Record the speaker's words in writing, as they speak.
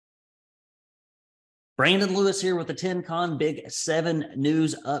Brandon Lewis here with the TennCon Big 7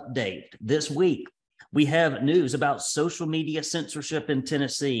 news update. This week, we have news about social media censorship in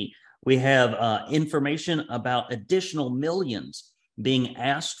Tennessee. We have information about additional millions being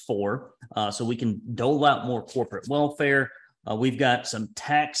asked for so we can dole out more corporate welfare. We've got some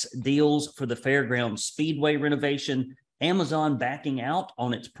tax deals for the Fairground Speedway renovation, Amazon backing out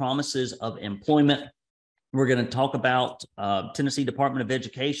on its promises of employment. We're going to talk about Tennessee Department of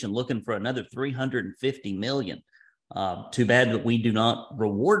Education looking for another $350 million. Too bad that we do not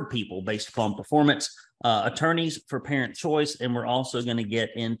reward people based upon performance. Attorneys for parent choice, and we're also going to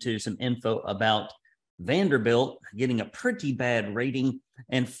get into some info about Vanderbilt getting a pretty bad rating.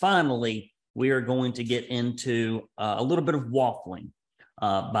 And finally, we are going to get into a little bit of waffling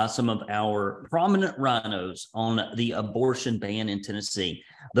by some of our prominent rhinos on the abortion ban in Tennessee.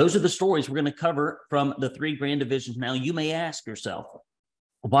 Those are the stories we're going to cover from the 3 grand divisions. Now, you may ask yourself,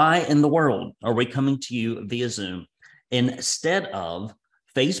 why in the world are we coming to you via Zoom instead of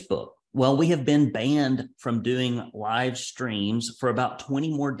Facebook? Well, we have been banned from doing live streams for about 20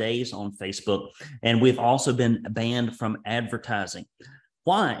 more days on Facebook, and we've also been banned from advertising.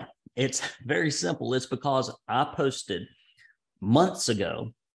 Why? It's very simple. It's because I posted months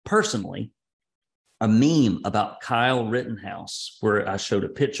ago, personally, a meme about Kyle Rittenhouse, where I showed a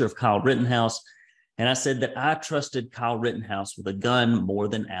picture of Kyle Rittenhouse, and I said that I trusted Kyle Rittenhouse with a gun more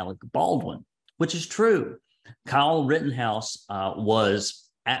than Alec Baldwin, which is true. Kyle Rittenhouse was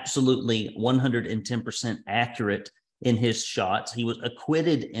absolutely 110% accurate in his shots. He was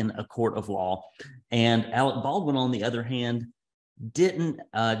acquitted in a court of law. And Alec Baldwin, on the other hand, didn't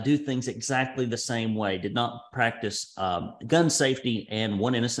do things exactly the same way, did not practice gun safety, and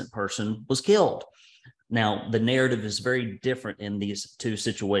one innocent person was killed. Now, the narrative is very different in these two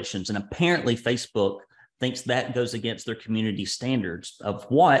situations. And apparently Facebook thinks that goes against their community standards. Of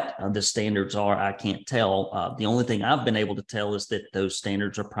what the standards are, I can't tell. The only thing I've been able to tell is that those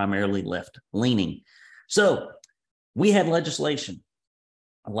standards are primarily left-leaning. So we had legislation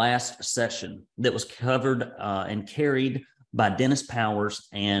last session that was covered and carried by Dennis Powers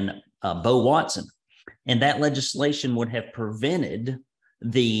and Bo Watson. And that legislation would have prevented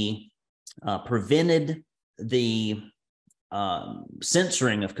the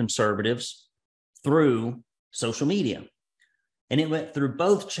censoring of conservatives through social media. And it went through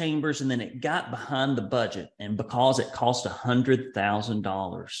both chambers, and then it got behind the budget. And because it cost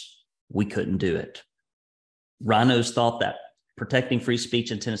 $100,000, we couldn't do it. Rhinos thought that protecting free speech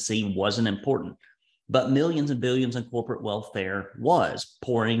in Tennessee wasn't important, but millions and billions in corporate welfare was,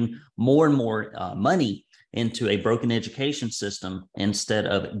 pouring more and more money into a broken education system instead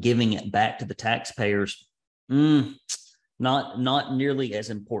of giving it back to the taxpayers. Not nearly as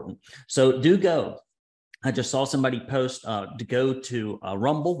important. So do go. I just saw somebody post to go to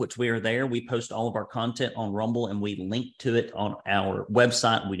Rumble, which we are there. We post all of our content on Rumble, and we link to it on our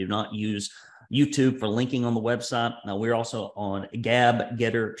website. We do not use YouTube for linking on the website. Now, we're also on Gab,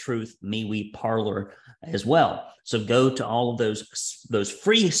 Getter, Truth, MeWe, Parler as well. So go to all of those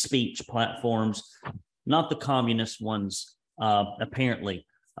free speech platforms, not the communist ones, apparently,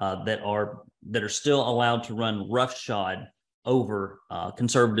 that are still allowed to run roughshod over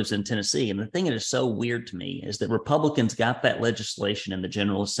conservatives in Tennessee. And the thing that is so weird to me is that Republicans got that legislation in the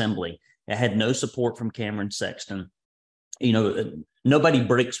General Assembly. It had no support from Cameron Sexton. You know, nobody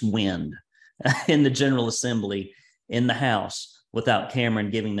breaks wind in the General Assembly, in the House, without Cameron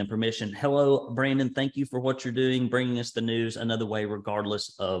giving them permission. Hello, Brandon. Thank you for what you're doing, bringing us the news another way,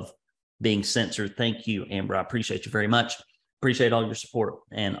 regardless of being censored. Thank you, Amber. I appreciate you very much. Appreciate all your support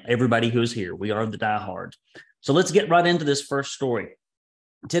and everybody who is here. We are the diehards. So let's get right into this first story.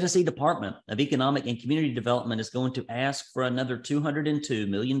 Tennessee Department of Economic and Community Development is going to ask for another $202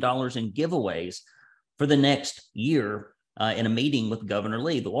 million in giveaways for the next year in a meeting with Governor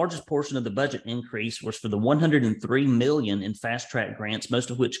Lee. The largest portion of the budget increase was for the $103 million in fast-track grants,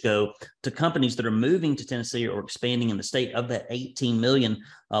 most of which go to companies that are moving to Tennessee or expanding in the state. Of that $18 million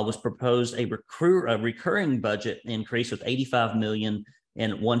was proposed a recurring budget increase with $85 million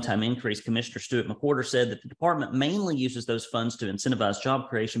in one-time increase. Commissioner Stuart McWhorter said that the department mainly uses those funds to incentivize job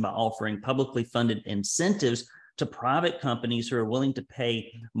creation by offering publicly funded incentives to private companies who are willing to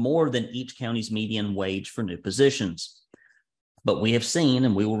pay more than each county's median wage for new positions. But we have seen,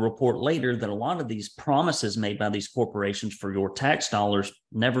 and we will report later, that a lot of these promises made by these corporations for your tax dollars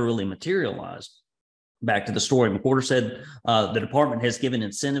never really materialized. Back to the story, McWhorter said the department has given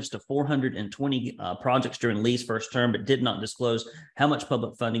incentives to 420 projects during Lee's first term, but did not disclose how much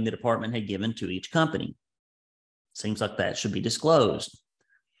public funding the department had given to each company. Seems like that should be disclosed.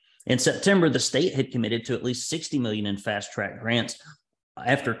 In September, the state had committed to at least $60 million in fast-track grants.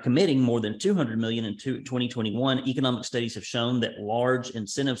 After committing more than $200 million in 2021, economic studies have shown that large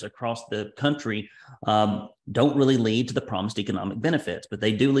incentives across the country don't really lead to the promised economic benefits, but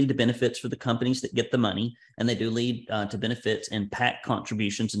they do lead to benefits for the companies that get the money, and they do lead to benefits in PAC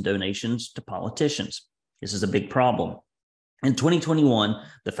contributions and donations to politicians. This is a big problem. In 2021,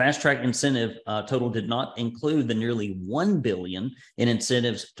 the fast track incentive total did not include the nearly $1 billion in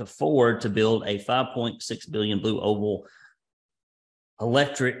incentives to Ford to build a $5.6 billion Blue Oval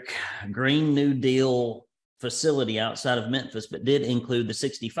electric Green New Deal facility outside of Memphis, but did include the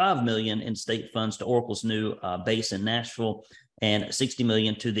 $65 million in state funds to Oracle's new base in Nashville and $60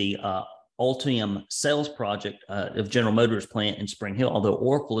 million to the Ultium sales project of General Motors plant in Spring Hill, although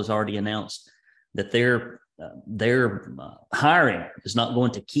Oracle has already announced that their hiring is not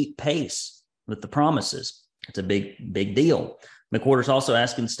going to keep pace with the promises. It's a big deal. McWhorter's also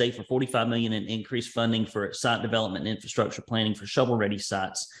asking the state for $45 million in increased funding for site development and infrastructure planning for shovel-ready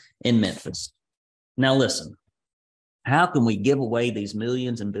sites in Memphis. Now listen, how can we give away these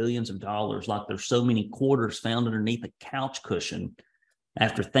millions and billions of dollars like there's so many quarters found underneath a couch cushion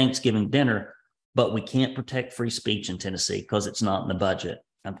after Thanksgiving dinner, but we can't protect free speech in Tennessee because it's not in the budget?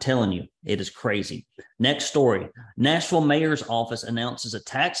 I'm telling you, it is crazy. Next story. Nashville Mayor's Office announces a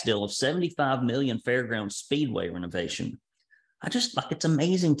tax deal of $75 million Fairgrounds Speedway renovation. It's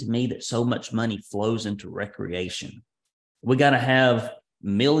amazing to me that so much money flows into recreation. We got to have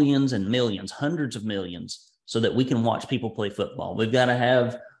millions and millions, hundreds of millions, so that we can watch people play football. We've got to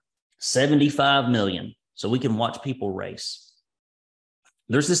have 75 million so we can watch people race.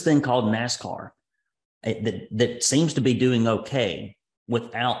 There's this thing called NASCAR that seems to be doing okay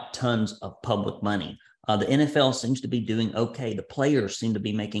without tons of public money. The NFL seems to be doing okay. The players seem to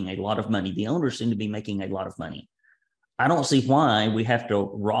be making a lot of money. The owners seem to be making a lot of money. I don't see why we have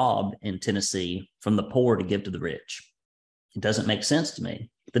to rob in Tennessee from the poor to give to the rich. It doesn't make sense to me.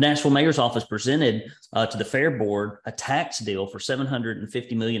 The Nashville Mayor's Office presented to the Fair Board a tax deal for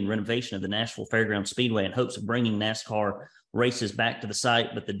 $750 million renovation of the Nashville Fairgrounds Speedway in hopes of bringing NASCAR races back to the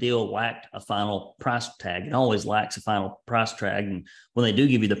site, but the deal lacked a final price tag. It always lacks a final price tag, and when they do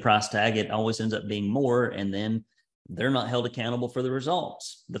give you the price tag, it always ends up being more, and then they're not held accountable for the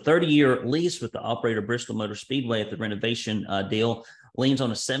results. The 30-year lease with the operator Bristol Motor Speedway at the renovation deal leans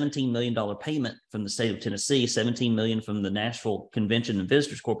on a $17 million payment from the state of Tennessee, $17 million from the Nashville Convention and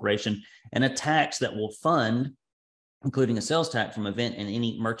Visitors Corporation, and a tax that will fund, including a sales tax from event and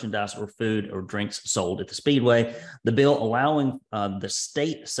any merchandise or food or drinks sold at the Speedway. The bill allowing the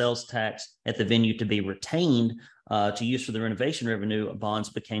state sales tax at the venue to be retained to use for the renovation revenue bonds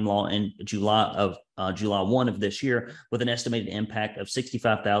became law in July 1 of this year, with an estimated impact of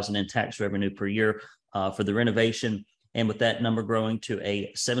 $65,000 in tax revenue per year for the renovation, and with that number growing to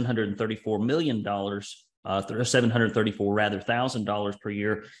a $734 million, $734,000 per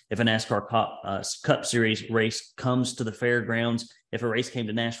year if a NASCAR Cup Series race comes to the fairgrounds. If a race came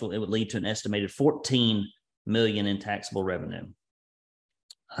to Nashville, it would lead to an estimated $14 million in taxable revenue.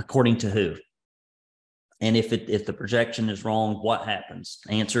 According to who? And if the projection is wrong, what happens?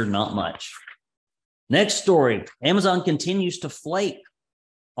 Answer, not much. Next story, Amazon continues to flake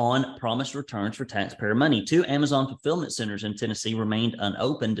on promised returns for taxpayer money. 2 Amazon fulfillment centers in Tennessee remained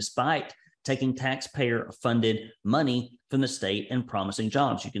unopened despite taking taxpayer-funded money from the state and promising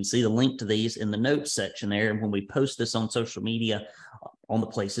jobs. You can see the link to these in the notes section there. And when we post this on social media on the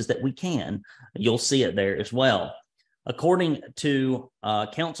places that we can, you'll see it there as well. According to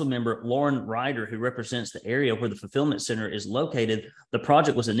council member Lauren Ryder, who represents the area where the fulfillment center is located, the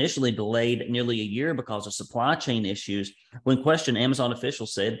project was initially delayed nearly a year because of supply chain issues. When questioned, Amazon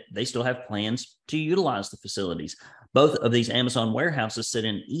officials said they still have plans to utilize the facilities. Both of these Amazon warehouses sit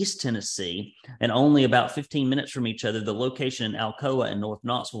in East Tennessee and only about 15 minutes from each other. The location in Alcoa and North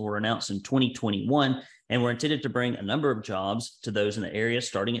Knoxville were announced in 2021 and were intended to bring a number of jobs to those in the area,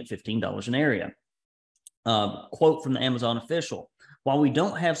 starting at $15 an area. Quote from the Amazon official: while we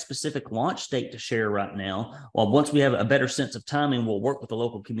don't have specific launch date to share right now, once we have a better sense of timing, we'll work with the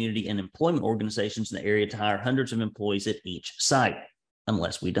local community and employment organizations in the area to hire hundreds of employees at each site,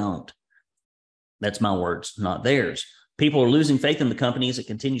 unless we don't. That's my words, not theirs. People are losing faith in the company as it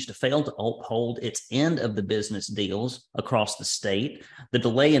continues to fail to uphold its end of the business deals across the state. The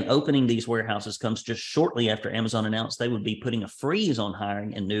delay in opening these warehouses comes just shortly after Amazon announced they would be putting a freeze on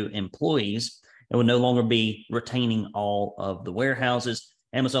hiring and new employees. It would no longer be retaining all of the warehouses.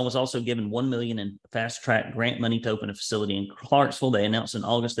 Amazon was also given $1 million in fast-track grant money to open a facility in Clarksville. They announced in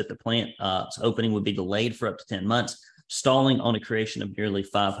August that the plant's opening would be delayed for up to 10 months, stalling on a creation of nearly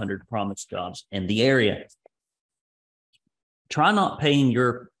 500 promised jobs in the area. Try not paying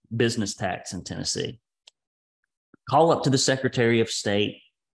your business tax in Tennessee. call up to the Secretary of State,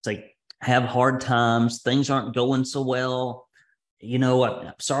 say, have hard times, things aren't going so well.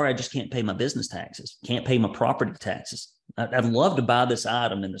 I'm sorry, I just can't pay my business taxes, can't pay my property taxes. I'd love to buy this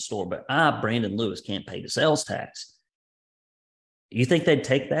item in the store, but Brandon Lewis, can't pay the sales tax. You think they'd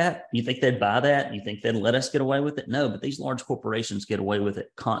take that? You think they'd buy that? You think they'd let us get away with it? No, but these large corporations get away with it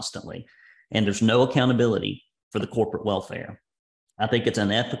constantly. And there's no accountability for the corporate welfare. I think it's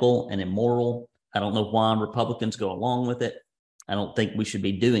unethical and immoral. I don't know why Republicans go along with it. I don't think we should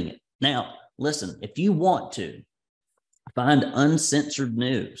be doing it. Now, listen, if you want to find uncensored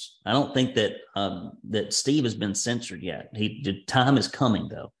news, I don't think that that Steve has been censored yet. The time is coming,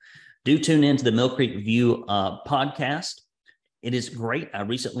 though. Do tune into the Mill Creek View podcast. It is great. I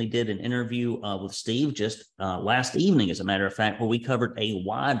recently did an interview with Steve just last evening, as a matter of fact, where we covered a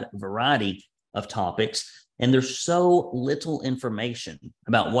wide variety of topics. And there's so little information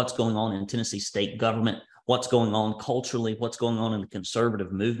about what's going on in Tennessee state government, what's going on culturally, what's going on in the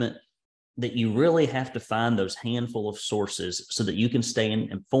conservative movement, that you really have to find those handful of sources so that you can stay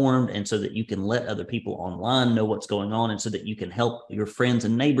informed and so that you can let other people online know what's going on and so that you can help your friends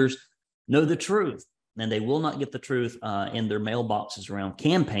and neighbors know the truth. And they will not get the truth in their mailboxes around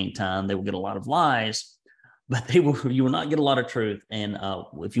campaign time. They will get a lot of lies, but you will not get a lot of truth. And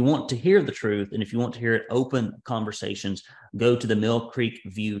if you want to hear the truth, and if you want to hear it open conversations, go to the Mill Creek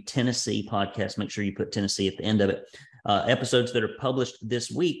View Tennessee podcast. Make sure you put Tennessee at the end of it. Episodes that are published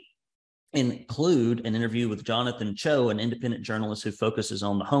this week include an interview with Jonathan Cho, an independent journalist who focuses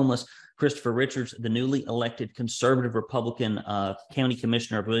on the homeless, Christopher Richards, the newly elected conservative Republican county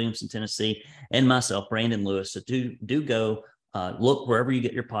commissioner of Williamson, Tennessee, and myself, Brandon Lewis. So do go look wherever you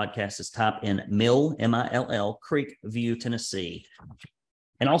get your podcasts. Just type in Mill, M-I-L-L, Creek View, Tennessee.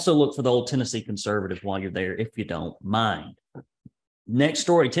 And also look for the old Tennessee Conservative while you're there, if you don't mind. Next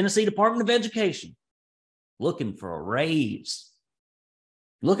story, Tennessee Department of Education looking for a raise.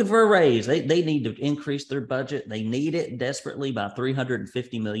 They need to increase their budget. They need it desperately by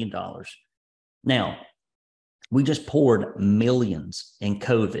 $350 million. Now, we just poured millions in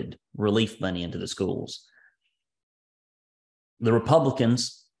COVID relief money into the schools. The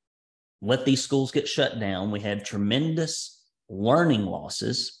Republicans let these schools get shut down. We had tremendous learning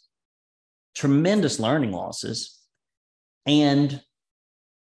losses, and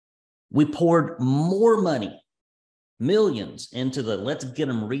we poured more money, millions, into the Let's Get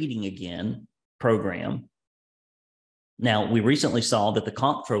Them Reading Again program. Now, we recently saw that the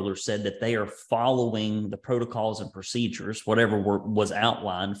comptroller said that they are following the protocols and procedures, whatever was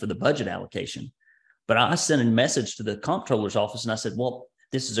outlined for the budget allocation. But I sent a message to the comptroller's office and I said, well,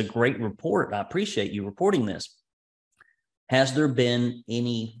 this is a great report. I appreciate you reporting this. Has there been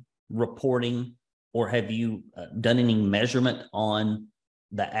any reporting or have you done any measurement on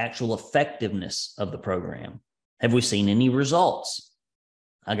the actual effectiveness of the program? Have we seen any results?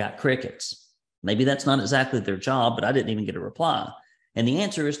 I got crickets. Maybe that's not exactly their job, but I didn't even get a reply. And the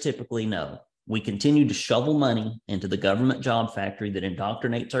answer is typically no. We continue to shovel money into the government job factory that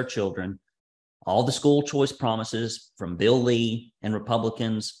indoctrinates our children. All the school choice promises from Bill Lee and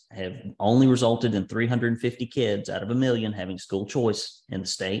Republicans have only resulted in 350 kids out of a million having school choice in the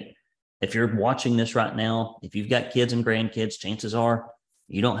state. If you're watching this right now, if you've got kids and grandkids, chances are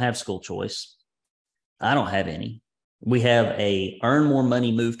you don't have school choice. I don't have any. We have a earn more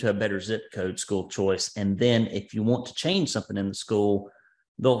money, move to a better zip code school choice. And then if you want to change something in the school,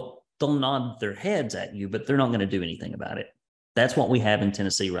 they'll nod their heads at you, but they're not going to do anything about it. That's what we have in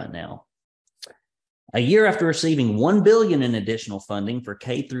Tennessee right now. A year after receiving $1 billion in additional funding for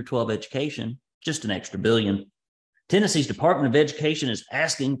K through 12 education, just an extra $1 billion, Tennessee's Department of Education is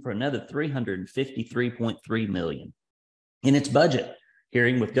asking for another $353.3 million in its budget.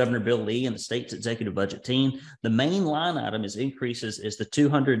 Hearing with Governor Bill Lee and the state's executive budget team, the main line item is increases is the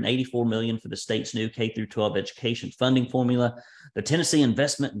 $284 million for the state's new K through 12 education funding formula, the Tennessee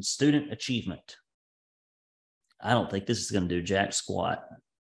Investment in Student Achievement. I don't think this is going to do jack squat.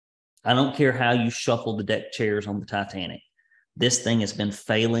 I don't care how you shuffle the deck chairs on the Titanic. This thing has been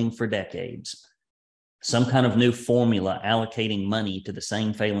failing for decades. Some kind of new formula allocating money to the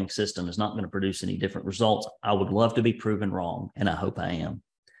same failing system is not going to produce any different results. I would love to be proven wrong, and I hope I am.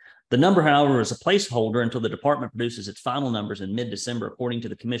 The number, however, is a placeholder until the department produces its final numbers in mid-December, according to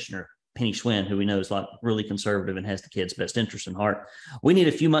the commissioner, Penny Schwinn, who we know is like really conservative and has the kids' best interest in heart. We need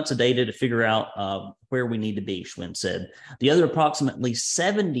a few months of data to figure out where we need to be, Schwinn said. The other approximately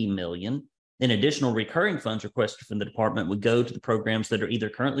 $70 million in additional recurring funds requested from the department would go to the programs that are either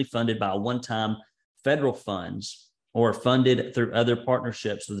currently funded by a one-time federal funds or funded through other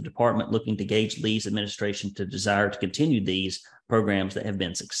partnerships with the department looking to gauge Lee's administration to desire to continue these programs that have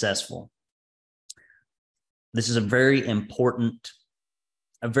been successful. This is a very important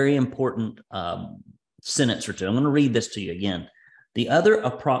sentence or two. I'm going to read this to you again. The other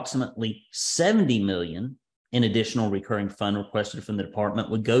approximately $70 million in additional recurring fund requested from the department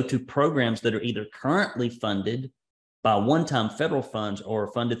would go to programs that are either currently funded by one-time federal funds or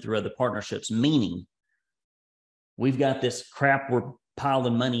funded through other partnerships, meaning we've got this crap we're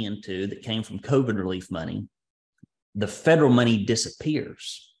piling money into that came from COVID relief money. The federal money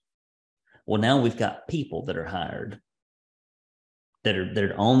disappears. Well, now we've got people that are hired that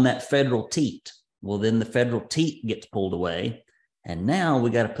are on that federal teat. Well, then the federal teat gets pulled away, and now we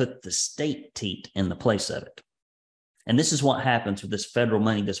got to put the state teat in the place of it. And this is what happens with this federal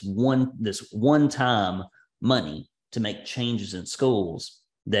money, this one-time money to make changes in schools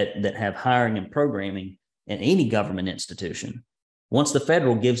that have hiring and programming in any government institution. Once the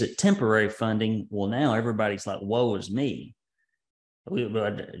federal gives it temporary funding, well, now everybody's like, woe is me.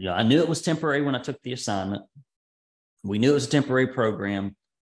 I knew it was temporary when I took the assignment. We knew it was a temporary program,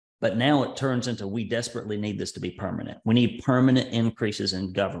 but now it turns into we desperately need this to be permanent. We need permanent increases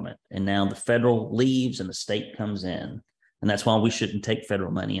in government. And now the federal leaves and the state comes in. And that's why we shouldn't take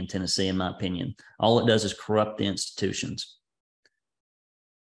federal money in Tennessee, in my opinion. All it does is corrupt the institutions.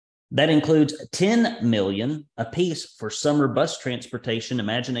 That includes $10 million apiece for summer bus transportation,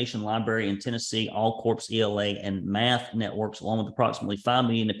 Imagination Library in Tennessee, All Corps ELA, and Math Networks, along with approximately $5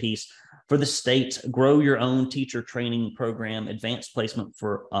 million apiece for the state's Grow Your Own Teacher Training Program, Advanced Placement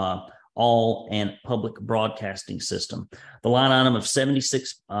for All, and Public Broadcasting System. The line item of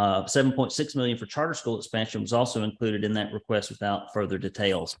 $7.6 million for charter school expansion was also included in that request without further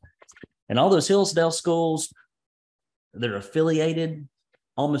details. And all those Hillsdale schools that are affiliated,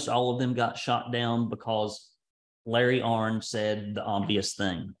 almost all of them got shot down because Larry Arnn said the obvious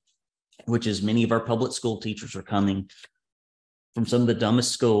thing, which is many of our public school teachers are coming from some of the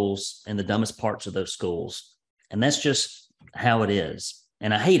dumbest schools and the dumbest parts of those schools. And that's just how it is.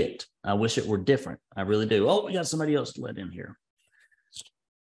 And I hate it. I wish it were different. I really do. Oh, we got somebody else to let in here.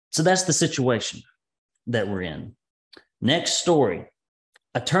 So that's the situation that we're in. Next story.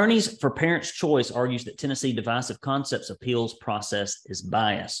 Attorneys for Parents' Choice argues that Tennessee Divisive Concepts appeals process is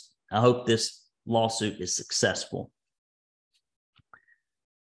biased. I hope this lawsuit is successful.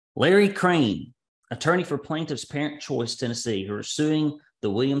 Larry Crane, attorney for plaintiffs Parent Choice Tennessee, who are suing the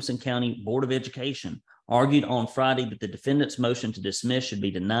Williamson County Board of Education, argued on Friday that the defendant's motion to dismiss should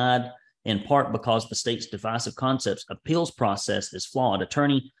be denied, in part because the state's Divisive Concepts appeals process is flawed.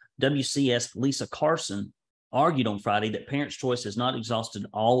 Attorney WCS Lisa Carson argued on Friday that Parents' Choice has not exhausted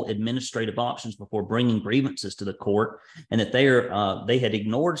all administrative options before bringing grievances to the court, and that they had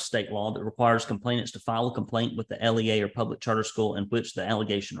ignored state law that requires complainants to file a complaint with the LEA or public charter school in which the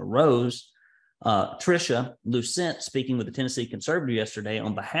allegation arose. Tricia Lucent, speaking with the Tennessee Conservative yesterday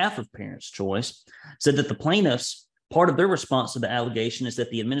on behalf of Parents' Choice, said that the plaintiffs, part of their response to the allegation is that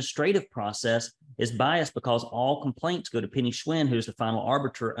the administrative process is biased because all complaints go to Penny Schwinn, who is the final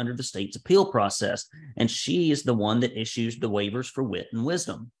arbiter under the state's appeal process, and she is the one that issues the waivers for wit and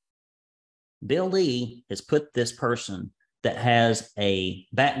wisdom. Bill Lee has put this person that has a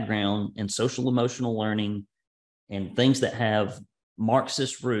background in social emotional learning and things that have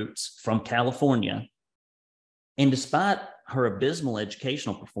Marxist roots from California, and despite her abysmal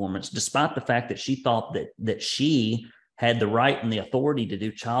educational performance, despite the fact that she thought that she had the right and the authority to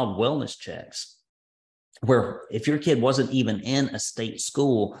do child wellness checks, where if your kid wasn't even in a state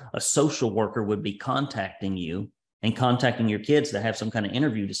school, a social worker would be contacting you and contacting your kids to have some kind of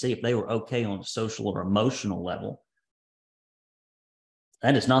interview to see if they were okay on a social or emotional level.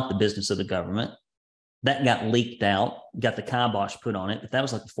 That is not the business of the government. That got leaked out, got the kibosh put on it, but that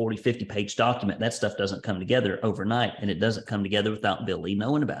was like a 40, 50-page document. That stuff doesn't come together overnight, and it doesn't come together without Bill Lee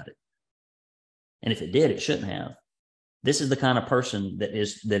knowing about it. And if it did, it shouldn't have. This is the kind of person that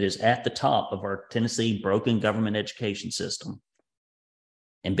is at the top of our Tennessee broken government education system.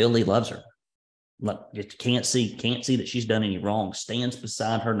 And Bill Lee loves her. Like, can't see that she's done any wrong, stands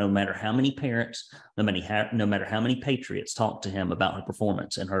beside her no matter how many parents, no matter how many patriots talk to him about her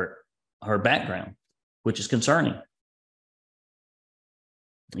performance and her background, which is concerning.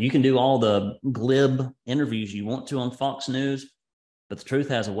 You can do all the glib interviews you want to on Fox News, but the truth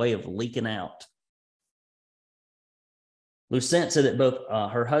has a way of leaking out. Lucent said that both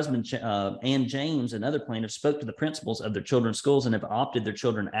her husband and James and other plaintiffs spoke to the principals of their children's schools and have opted their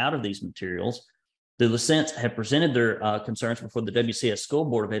children out of these materials. The Lucents have presented their concerns before the WCS School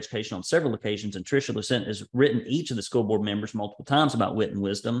Board of Education on several occasions, and Tricia Lucent has written each of the school board members multiple times about wit and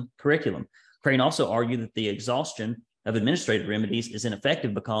wisdom curriculum. Crane also argued that the exhaustion of administrative remedies is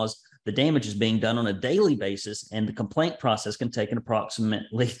ineffective because the damage is being done on a daily basis, and the complaint process can take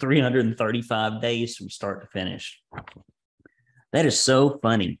approximately 335 days from start to finish. That is so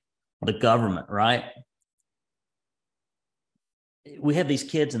funny. The government, right? We have these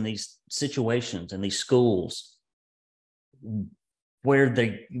kids in these situations in these schools where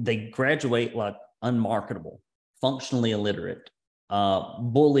they graduate like unmarketable, functionally illiterate,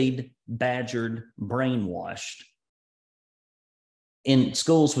 bullied, badgered, brainwashed, in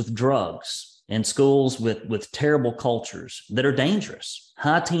schools with drugs, in schools with terrible cultures that are dangerous,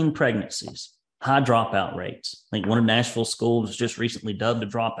 high teen pregnancies, high dropout rates. I think one of Nashville's schools was just recently dubbed a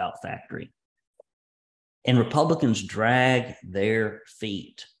dropout factory. And Republicans drag their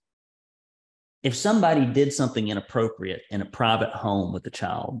feet. If somebody did something inappropriate in a private home with a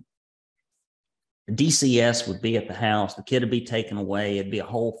child, DCS would be at the house, the kid would be taken away, it'd be a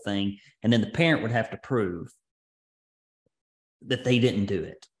whole thing, and then the parent would have to prove that they didn't do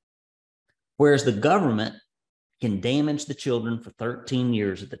it. Whereas the government can damage the children for 13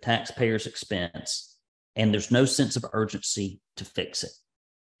 years at the taxpayer's expense, and there's no sense of urgency to fix it.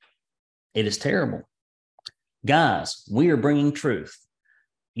 It is terrible. Guys, we are bringing truth.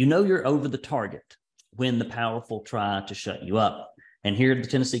 You know you're over the target when the powerful try to shut you up. And here at the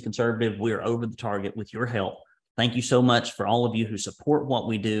Tennessee Conservative, we are over the target with your help. Thank you so much for all of you who support what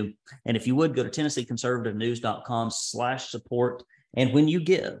we do. And if you would, go to TennesseeConservativeNews.com/support. And when you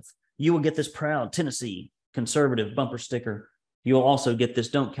give, you will get this proud Tennessee Conservative bumper sticker. You'll also get this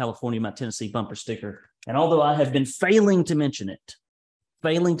Don't California My Tennessee bumper sticker. And although I have been failing to mention it,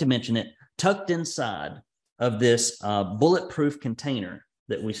 tucked inside of this bulletproof container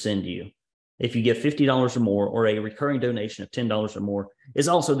that we send you, if you give $50 or more, or a recurring donation of $10 or more, is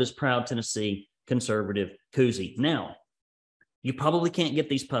also this proud Tennessee Conservative koozie. Now, you probably can't get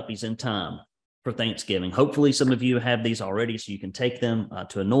these puppies in time for Thanksgiving. Hopefully, some of you have these already, so you can take them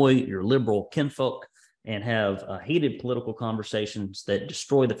to annoy your liberal kinfolk and have heated political conversations that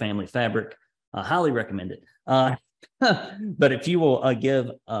destroy the family fabric. I highly recommend it. But if you will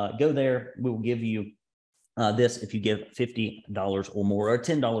go there, we will give you this if you give $50 or more, or a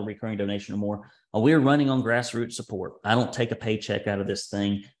 $10 recurring donation or more. We're running on grassroots support. I don't take a paycheck out of this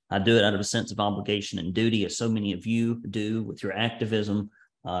thing. I do it out of a sense of obligation and duty, as so many of you do with your activism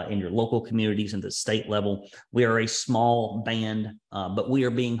in your local communities and the state level. We are a small band, but we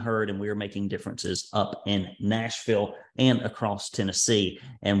are being heard, and we are making differences up in Nashville and across Tennessee,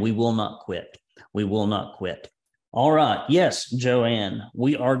 and we will not quit. We will not quit. All right. Yes, Joanne,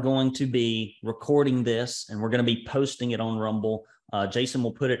 we are going to be recording this, and we're going to be posting it on Rumble. Jason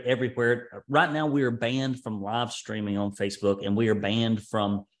will put it everywhere. Right now, we are banned from live streaming on Facebook, and we are banned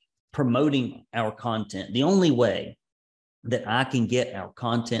from promoting our content. The only way that I can get our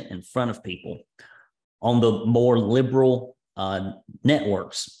content in front of people on the more liberal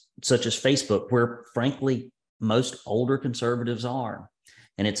networks, such as Facebook, where, frankly, most older conservatives are.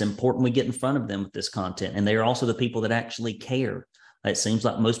 And it's important we get in front of them with this content. And they are also the people that actually care. It seems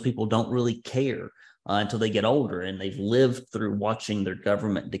like most people don't really care until they get older, and they've lived through watching their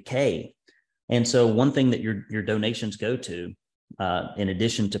government decay. And so one thing that your donations go to, in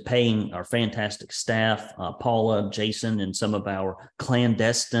addition to paying our fantastic staff, Paula, Jason, and some of our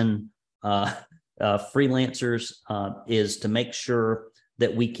clandestine freelancers, is to make sure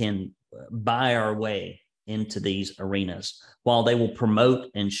that we can buy our way into these arenas. While they will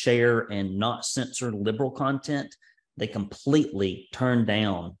promote and share and not censor liberal content, they completely turn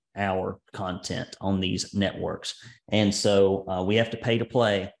down our content on these networks. And so we have to pay to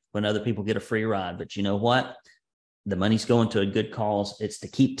play when other people get a free ride. But you know what? The money's going to a good cause. It's to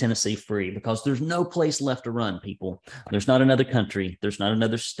keep Tennessee free, because there's no place left to run, people. There's not another country. There's not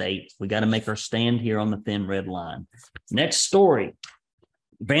another state. We got to make our stand here on the thin red line. Next story.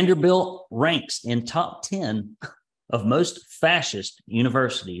 Vanderbilt ranks in top 10 of most fascist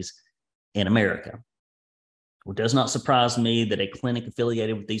universities in America. It does not surprise me that a clinic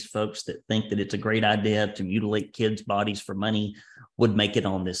affiliated with these folks that think that it's a great idea to mutilate kids' bodies for money would make it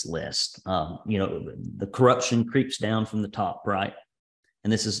on this list. The corruption creeps down from the top, right?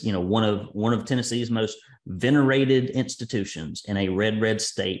 And this is, one of Tennessee's most venerated institutions in a red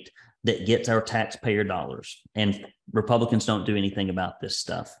state that gets our taxpayer dollars. And Republicans don't do anything about this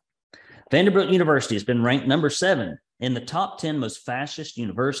stuff. Vanderbilt University has been ranked number 7 in the top 10 most fascist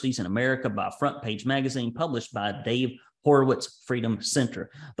universities in America by Front Page Magazine, published by Dave Horowitz Freedom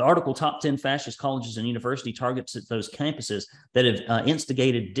Center. The article, Top 10 Fascist Colleges and University, targets at those campuses that have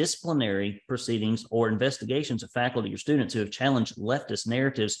instigated disciplinary proceedings or investigations of faculty or students who have challenged leftist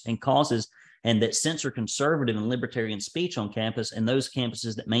narratives and causes and that censor conservative and libertarian speech on campus, and those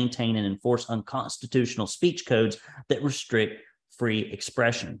campuses that maintain and enforce unconstitutional speech codes that restrict free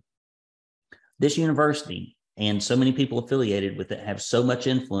expression. This university and so many people affiliated with it have so much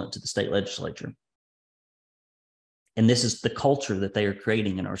influence at the state legislature. And this is the culture that they are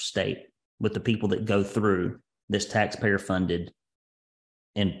creating in our state with the people that go through this taxpayer-funded,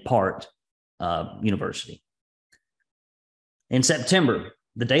 in part, university. In September,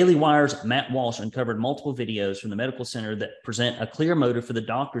 the Daily Wire's Matt Walsh uncovered multiple videos from the medical center that present a clear motive for the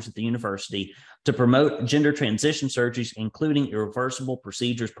doctors at the university to promote gender transition surgeries, including irreversible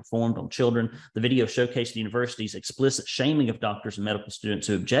procedures performed on children. The video showcased the university's explicit shaming of doctors and medical students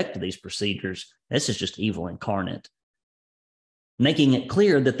who object to these procedures. This is just evil incarnate, making it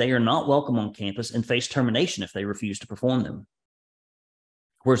clear that they are not welcome on campus and face termination if they refuse to perform them.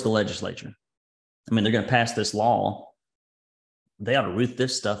 Where's the legislature? I mean, they're going to pass this law. They ought to root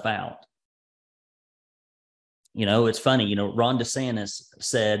this stuff out. You know, it's funny, you know, Ron DeSantis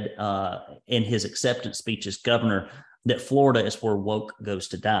said in his acceptance speech as governor that Florida is where woke goes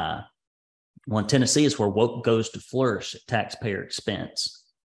to die. Well, Tennessee is where woke goes to flourish at taxpayer expense,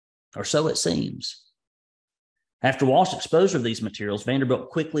 or so it seems. After Walsh's exposure of these materials, Vanderbilt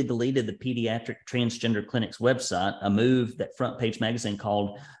quickly deleted the Pediatric Transgender Clinic's website, a move that Front Page Magazine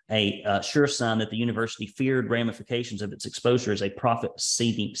called a sure sign that the university feared ramifications of its exposure as a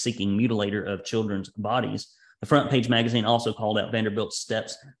profit-seeking mutilator of children's bodies. The Front Page Magazine also called out Vanderbilt's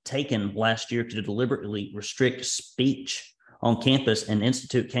steps taken last year to deliberately restrict speech on campus and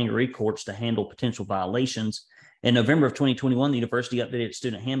institute kangaroo courts to handle potential violations. In November of 2021, the university updated its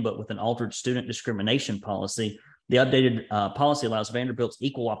student handbook with an altered student discrimination policy. The updated policy allows Vanderbilt's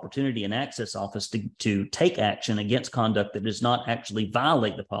Equal Opportunity and Access Office to take action against conduct that does not actually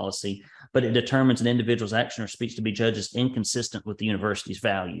violate the policy, but it determines an individual's action or speech to be judged as inconsistent with the university's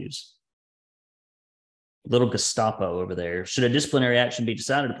values. Little Gestapo over there. Should a disciplinary action be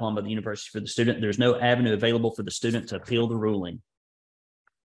decided upon by the university for the student, there's no avenue available for the student to appeal the ruling.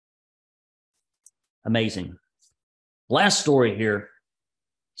 Amazing. Last story here.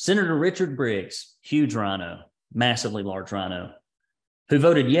 Senator Richard Briggs, huge rhino, massively large rhino, who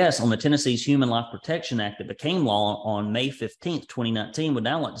voted yes on the Tennessee's Human Life Protection Act that became law on May 15th, 2019, would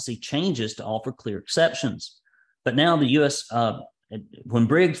now like to see changes to offer clear exceptions. But now the U.S., when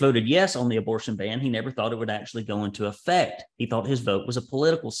Briggs voted yes on the abortion ban, he never thought it would actually go into effect. He thought his vote was a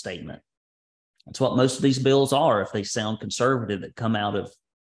political statement. That's what most of these bills are if they sound conservative that come out of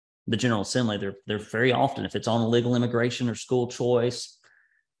the General Assembly. They're very often, if it's on illegal immigration or school choice,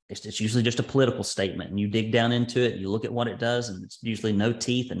 it's usually just a political statement, and you dig down into it, you look at what it does, and it's usually no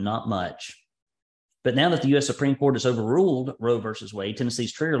teeth and not much. But now that the U.S. Supreme Court has overruled Roe versus Wade,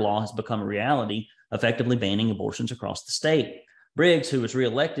 Tennessee's trigger law has become a reality, effectively banning abortions across the state. Briggs, who was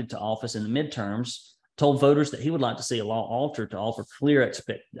reelected to office in the midterms, told voters that he would like to see a law altered to offer clear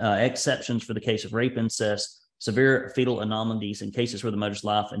exceptions for the case of rape, incest, severe fetal anomalies, in cases where the mother's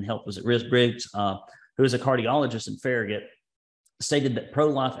life and health was at risk. Briggs, who is a cardiologist in Farragut, stated that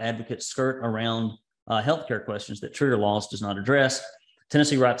pro-life advocates skirt around healthcare questions that trigger laws does not address.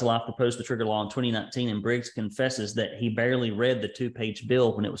 Tennessee Right to Life proposed the trigger law in 2019, and Briggs confesses that he barely read the 2-page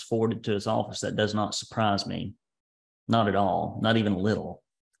bill when it was forwarded to his office. That does not surprise me. Not at all. Not even a little.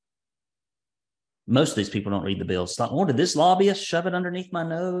 Most of these people don't read the bills. It's like, oh, did this lobbyist shove it underneath my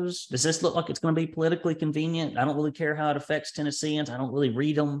nose? Does this look like it's going to be politically convenient? I don't really care how it affects Tennesseans. I don't really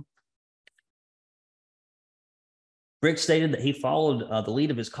read them. Briggs stated that he followed the lead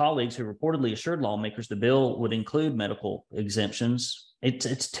of his colleagues who reportedly assured lawmakers the bill would include medical exemptions. It's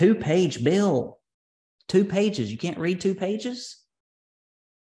a 2-page bill. 2 pages. You can't read 2 pages?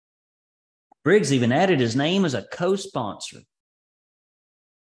 Briggs even added his name as a co-sponsor.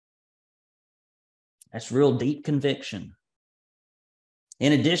 That's real deep conviction.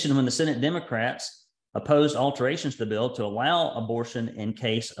 In addition, when the Senate Democrats opposed alterations to the bill to allow abortion in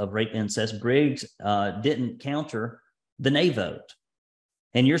case of rape incest, Briggs didn't counter the nay vote.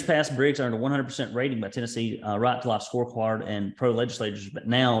 In years past, Briggs earned a 100% rating by Tennessee Right to Life scorecard and pro-legislators, but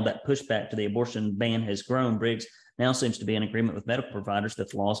now that pushback to the abortion ban has grown. Briggs now seems to be in agreement with medical providers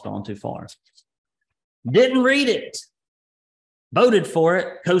that the law's gone too far. Didn't read it. Voted for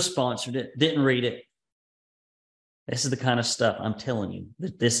it, co-sponsored it, didn't read it. This is the kind of stuff I'm telling you.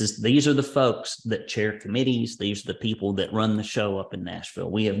 These are the folks that chair committees. These are the people that run the show up in Nashville.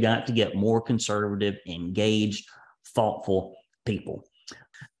 We have got to get more conservative, engaged, thoughtful people.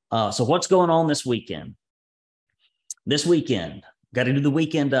 So what's going on this weekend? This weekend, got to do the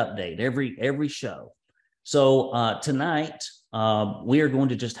weekend update every show. So tonight, we are going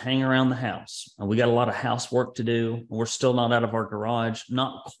to just hang around the house. We got a lot of housework to do. We're still not out of our garage,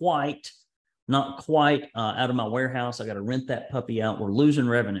 not quite. not quite out of my warehouse. I got to rent that puppy out. We're losing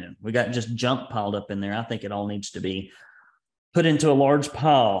revenue. We got just junk piled up in there. I think it all needs to be put into a large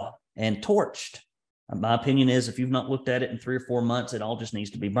pile and torched. My opinion is if you've not looked at it in 3 or 4 months, it all just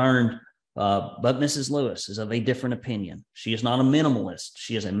needs to be burned. But Mrs. Lewis is of a different opinion. She is not a minimalist.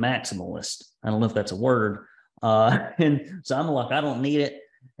 She is a maximalist. I don't know if that's a word. And so I'm like, I don't need it.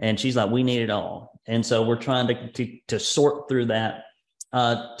 And she's like, we need it all. And so we're trying to sort through that.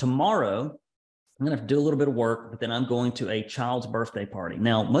 Tomorrow, I'm going to have to do a little bit of work, but then I'm going to a child's birthday party.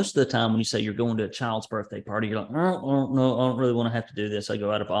 Now, most of the time when you say you're going to a child's birthday party, you're like, oh, no, I don't really want to have to do this. I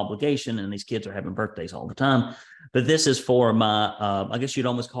go out of obligation, and these kids are having birthdays all the time. But this is for my, I guess you'd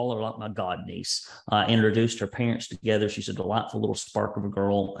almost call her like my god niece. Introduced her parents together. She's a delightful little spark of a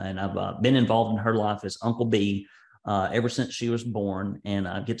girl, and I've been involved in her life as Uncle B ever since she was born. And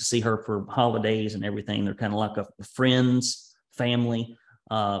I get to see her for holidays and everything. They're kind of like a friends, family.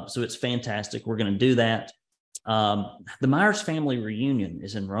 So it's fantastic. We're going to do that. The Myers family reunion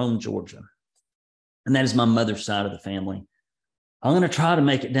is in Rome, Georgia. And that is my mother's side of the family. I'm going to try to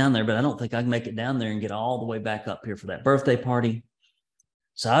make it down there, but I don't think I can make it down there and get all the way back up here for that birthday party.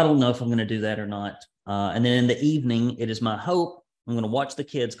 So I don't know if I'm going to do that or not. And then in the evening, it is my hope I'm going to watch the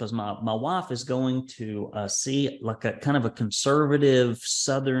kids because my wife is going to see like a kind of a conservative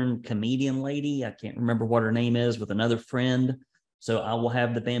Southern comedian lady. I can't remember what her name is, with another friend. So I will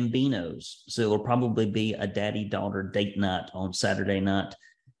have the Bambinos. So it'll probably be a daddy-daughter date night on Saturday night.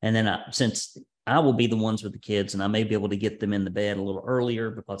 And then since I will be the ones with the kids, and I may be able to get them in the bed a little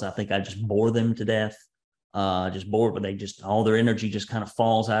earlier because I think I just bore them to death. Just bored, but all their energy just kind of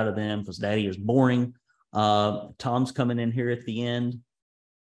falls out of them because daddy is boring. Tom's coming in here at the end.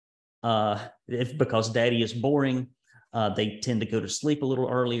 Because daddy is boring, they tend to go to sleep a little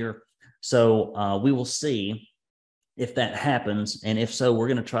earlier. So we will see if that happens. And if so, we're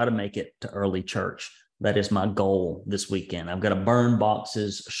going to try to make it to early church. That is my goal this weekend. I've got to burn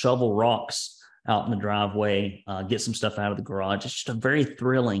boxes, shovel rocks out in the driveway, get some stuff out of the garage. It's just a very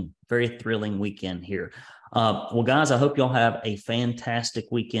thrilling weekend here. Well, guys, I hope y'all have a fantastic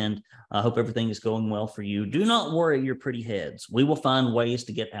weekend. I hope everything is going well for you. Do not worry your pretty heads. We will find ways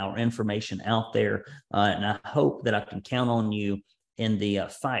to get our information out there. And I hope that I can count on you in the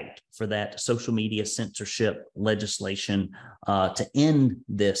fight for that social media censorship legislation to end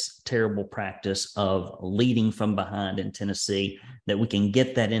this terrible practice of leading from behind in Tennessee, that we can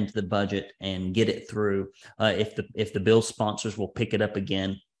get that into the budget and get it through. If the bill sponsors will pick it up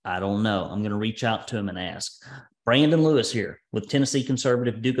again, I don't know. I'm going to reach out to him and ask. Brandon Lewis here with Tennessee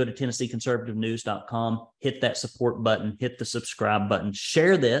Conservative. Do go to TennesseeConservativeNews.com, hit that support button, hit the subscribe button,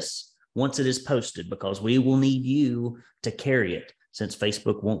 share this once it is posted, because we will need you to carry it, since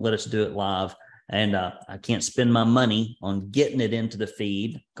Facebook won't let us do it live. And I can't spend my money on getting it into the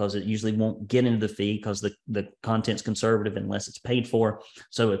feed because it usually won't get into the feed because the content's conservative unless it's paid for.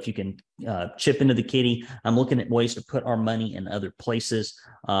 So if you can chip into the kitty, I'm looking at ways to put our money in other places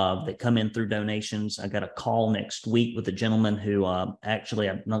that come in through donations. I got a call next week with a gentleman who actually,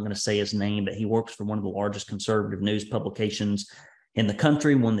 I'm not going to say his name, but he works for one of the largest conservative news publications in the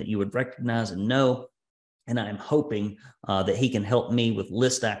country, one that you would recognize and know. And I'm hoping that he can help me with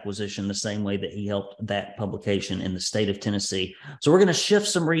list acquisition the same way that he helped that publication in the state of Tennessee. So we're going to shift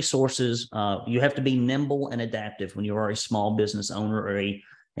some resources. You have to be nimble and adaptive when you are a small business owner,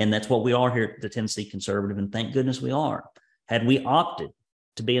 and that's what we are here at the Tennessee Conservative. And thank goodness we are. Had we opted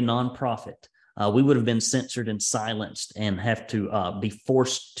to be a nonprofit, we would have been censored and silenced and have to be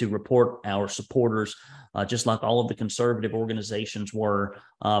forced to report our supporters, just like all of the conservative organizations were,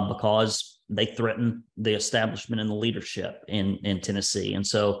 because they threaten the establishment and the leadership in Tennessee. And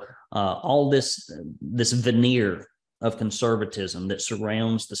so all this veneer of conservatism that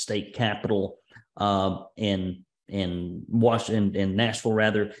surrounds the state capitol in Washington, in Nashville,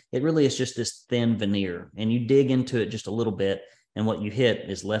 rather, it really is just this thin veneer. And you dig into it just a little bit, and what you hit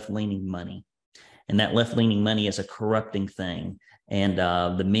is left-leaning money. And that left-leaning money is a corrupting thing. And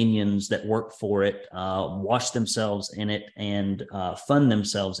the minions that work for it wash themselves in it and fund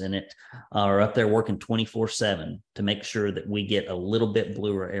themselves in it, are up there working 24/7 to make sure that we get a little bit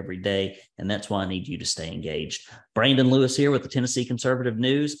bluer every day. And that's why I need you to stay engaged. Brandon Lewis here with the Tennessee Conservative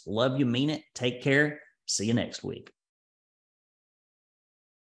News. Love you, mean it. Take care. See you next week.